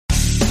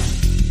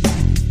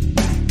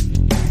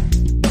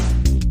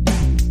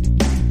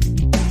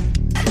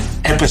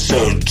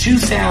episode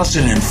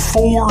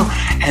 2004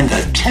 and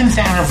the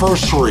 10th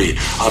anniversary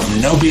of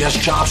No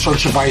BS Job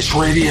Search Advice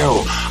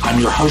Radio. I'm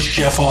your host,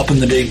 Jeff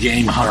Altman, the Big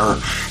Game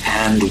Hunter,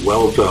 and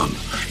welcome.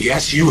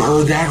 Yes, you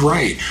heard that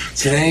right.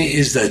 Today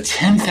is the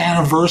 10th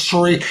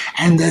anniversary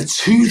and the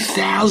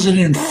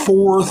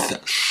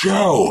 2004th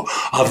show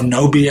of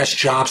No BS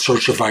Job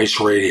Search Advice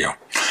Radio.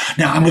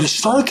 Now, I'm going to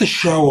start the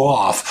show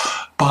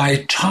off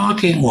by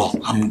talking,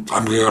 I'm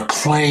going to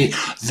play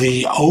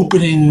the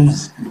opening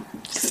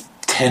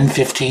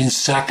 10-15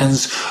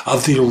 seconds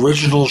of the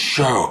original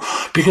show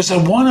because I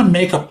want to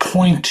make a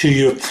point to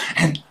you,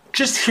 and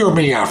just hear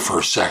me out for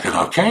a second,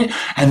 okay?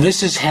 And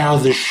this is how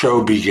the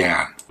show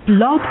began.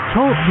 Blog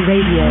Talk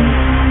Radio.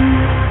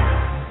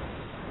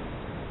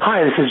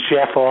 Hi, this is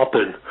Jeff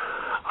Altman.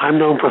 I'm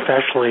known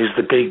professionally as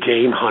the Big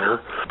Game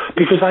Hunter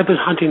because I've been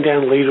hunting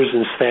down leaders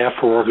and staff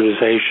for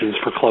organizations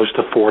for close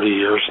to 40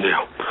 years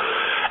now.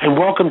 And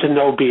welcome to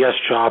No BS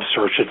Job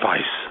Search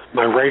Advice,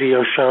 my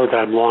radio show that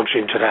I'm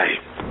launching today.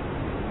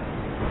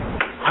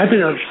 I've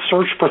been a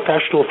search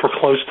professional for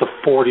close to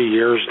 40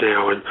 years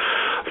now, and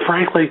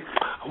frankly,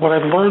 what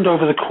I've learned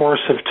over the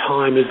course of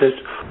time is that...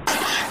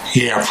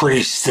 Yeah,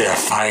 pretty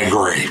stiff, I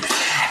agree.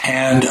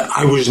 And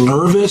I was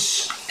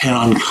nervous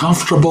and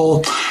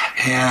uncomfortable,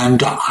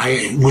 and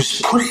I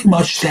was pretty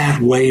much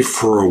that way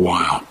for a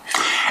while.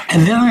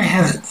 And then I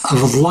had a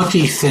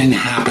lucky thing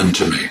happen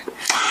to me.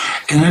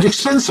 And an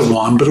expensive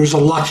one, but it was a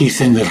lucky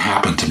thing that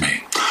happened to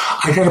me.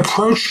 I got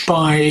approached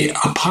by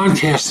a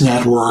podcast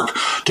network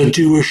to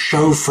do a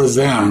show for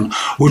them,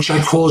 which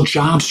I call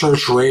Job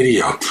Search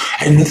Radio.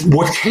 And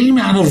what came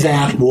out of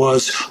that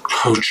was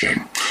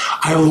coaching.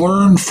 I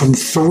learned from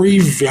three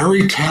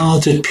very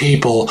talented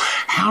people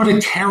how to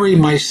carry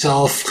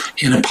myself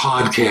in a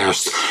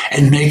podcast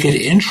and make it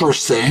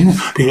interesting,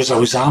 because I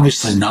was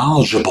obviously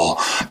knowledgeable,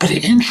 but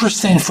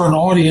interesting for an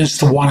audience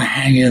to want to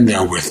hang in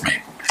there with me.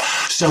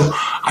 So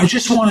I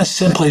just want to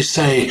simply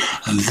say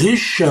this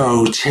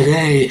show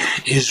today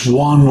is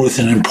one with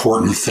an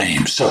important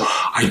theme. So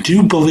I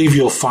do believe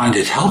you'll find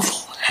it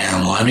helpful,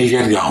 and let me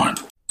get going.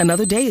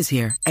 Another day is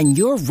here, and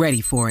you're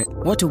ready for it.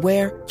 What to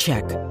wear?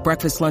 Check.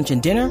 Breakfast, lunch,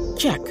 and dinner?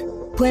 Check.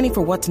 Planning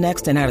for what's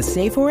next and how to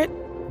save for it?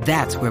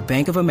 That's where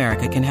Bank of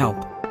America can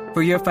help.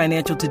 For your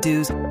financial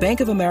to-dos, Bank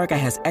of America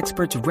has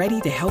experts ready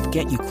to help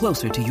get you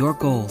closer to your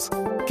goals.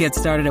 Get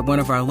started at one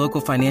of our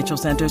local financial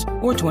centers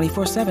or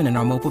 24/7 in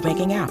our mobile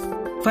banking app.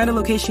 Find a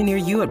location near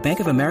you at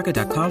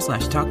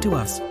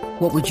bankofamerica.com/talktous.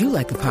 What would you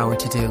like the power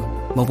to do?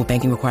 Mobile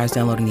banking requires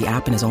downloading the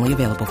app and is only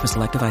available for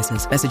select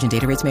devices. Message and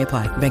data rates may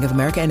apply. Bank of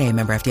America N.A.,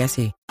 member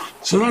FDIC.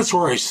 So that's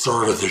where I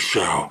started the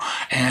show.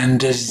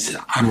 And as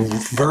I'm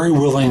very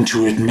willing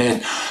to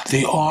admit,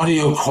 the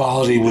audio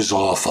quality was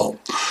awful.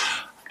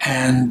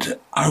 And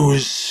I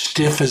was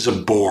stiff as a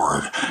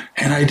board.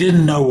 And I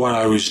didn't know what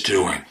I was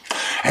doing.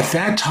 At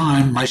that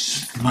time, my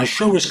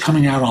show was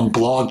coming out on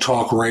Blog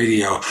Talk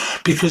Radio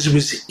because it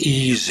was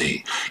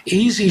easy.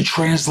 Easy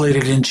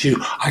translated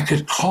into I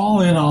could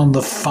call in on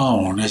the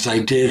phone, as I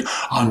did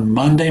on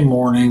Monday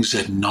mornings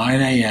at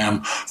 9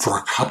 a.m. for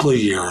a couple of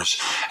years,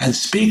 and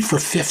speak for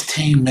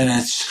 15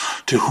 minutes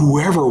to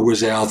whoever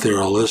was out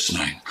there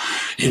listening.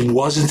 It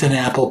wasn't an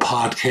Apple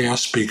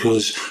podcast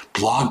because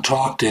Blog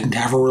Talk didn't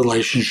have a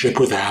relationship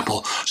with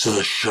Apple, so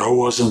the show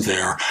wasn't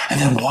there.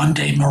 And then one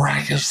day,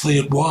 miraculously,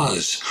 it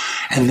was.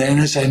 And then,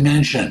 as I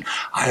mentioned,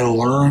 I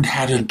learned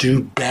how to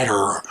do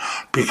better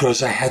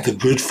because I had the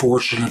good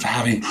fortune of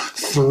having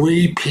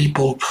three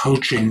people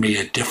coaching me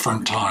at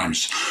different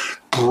times,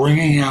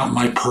 bringing out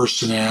my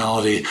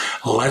personality,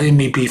 letting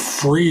me be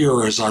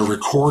freer as I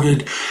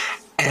recorded.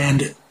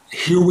 And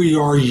here we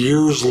are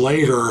years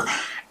later.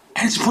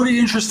 And it's a pretty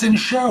interesting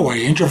show. I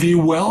interview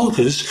well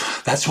because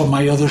that's what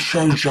my other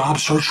show, Job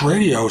Search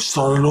Radio,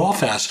 started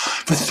off as.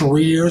 For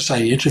 3 years, I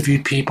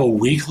interviewed people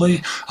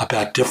weekly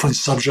about different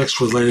subjects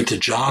related to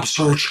job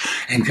search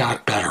and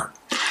got better.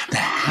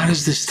 Now, how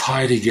does this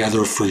tie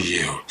together for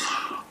you?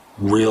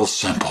 Real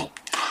simple.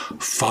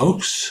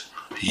 Folks,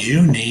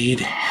 you need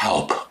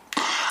help.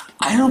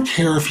 I don't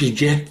care if you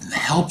get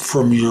help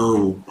from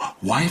your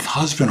wife,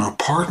 husband, or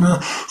partner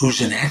who's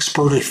an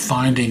expert at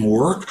finding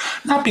work,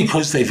 not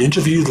because they've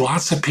interviewed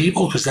lots of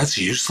people, because that's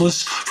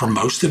useless for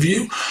most of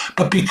you,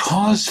 but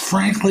because,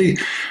 frankly,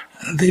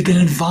 they've been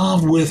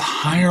involved with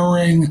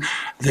hiring,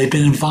 they've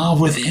been involved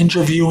with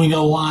interviewing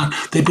a lot,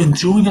 they've been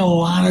doing a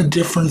lot of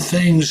different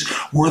things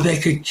where they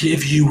could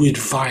give you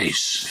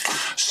advice.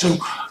 So,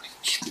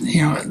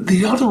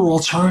 the other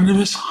alternative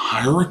is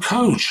hire a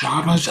coach.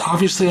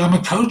 Obviously, I'm a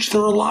coach.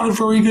 There are a lot of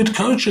very good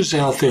coaches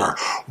out there.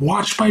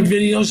 Watch my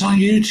videos on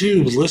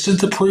YouTube. Listen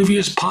to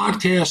previous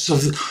podcasts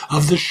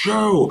of the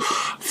show.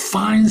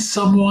 Find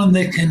someone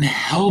that can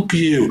help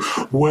you,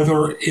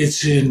 whether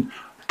it's in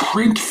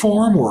print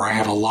form, where I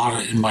have a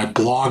lot in my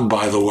blog,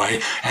 by the way,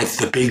 at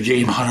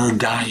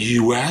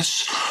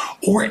thebiggamehunter.us,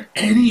 or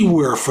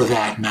anywhere for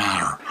that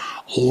matter.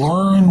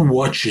 Learn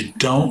what you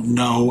don't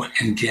know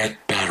and get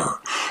better.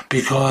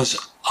 Because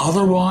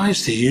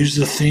otherwise, to use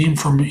the theme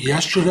from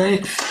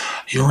yesterday,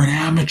 you're an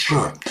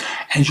amateur.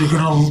 And you're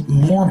going to,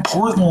 more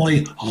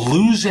importantly,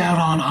 lose out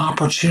on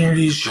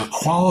opportunities you're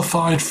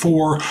qualified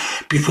for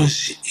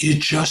because you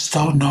just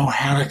don't know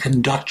how to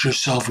conduct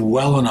yourself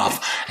well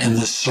enough in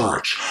the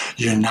search.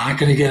 You're not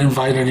going to get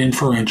invited in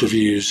for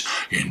interviews.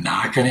 You're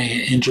not going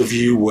to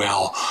interview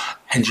well,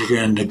 and you're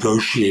going to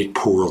negotiate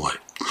poorly.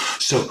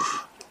 So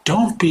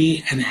don't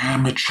be an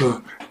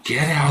amateur.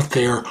 Get out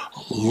there,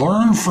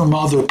 learn from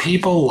other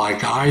people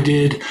like I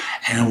did,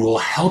 and it will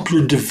help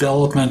your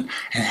development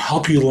and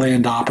help you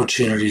land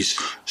opportunities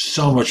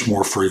so much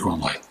more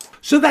frequently.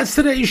 So that's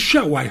today's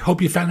show. I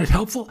hope you found it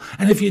helpful.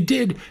 And if you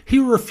did,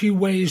 here are a few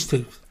ways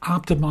to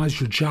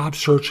optimize your job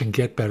search and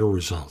get better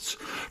results.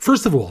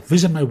 First of all,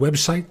 visit my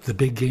website,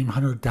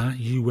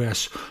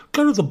 thebiggamehunter.us.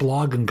 Go to the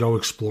blog and go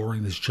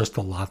exploring. There's just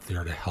a lot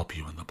there to help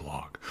you in the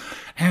blog.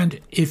 And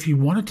if you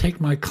want to take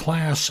my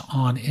class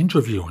on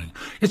interviewing,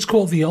 it's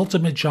called the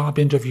Ultimate Job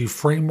Interview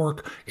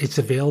Framework. It's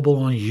available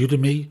on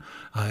Udemy.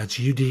 It's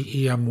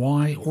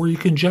Udemy, or you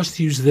can just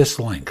use this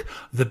link,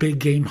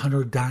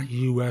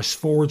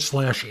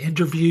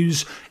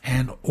 thebiggamehunter.us/interviews,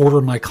 and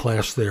order my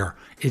class there.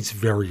 It's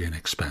very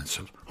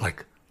inexpensive,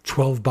 like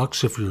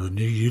 $12 if you're a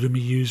new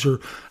Udemy user,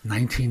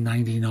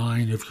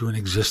 $19.99 if you're an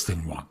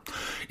existing one.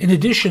 In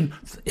addition,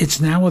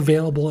 it's now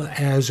available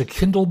as a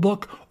Kindle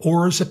book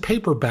or as a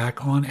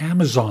paperback on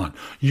Amazon.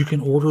 You can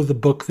order the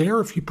book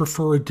there if you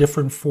prefer a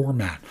different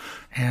format.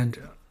 And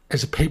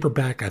as a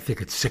paperback, I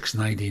think it's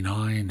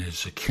 $6.99.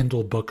 As a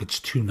Kindle book, it's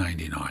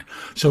 $2.99.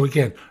 So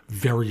again,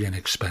 very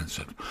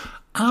inexpensive.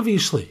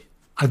 Obviously,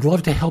 I'd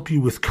love to help you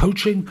with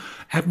coaching.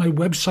 At my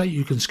website,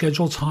 you can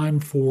schedule time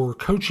for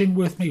coaching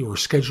with me or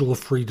schedule a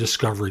free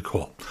discovery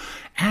call.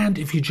 And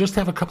if you just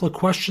have a couple of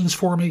questions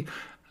for me,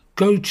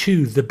 go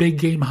to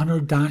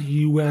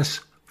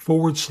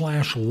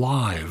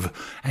thebiggamehunter.us/live,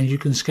 and you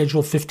can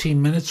schedule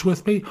 15 minutes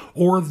with me,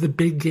 or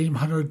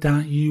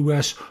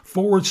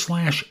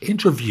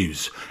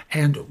thebiggamehunter.us/interviews.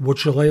 And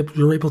what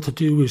you're able to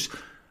do is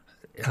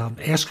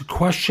ask a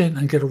question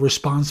and get a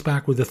response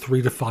back with a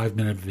 3 to 5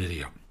 minute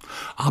video.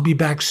 I'll be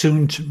back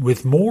soon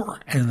with more,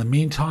 and in the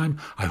meantime,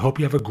 I hope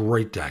you have a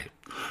great day.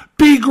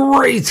 Be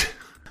great!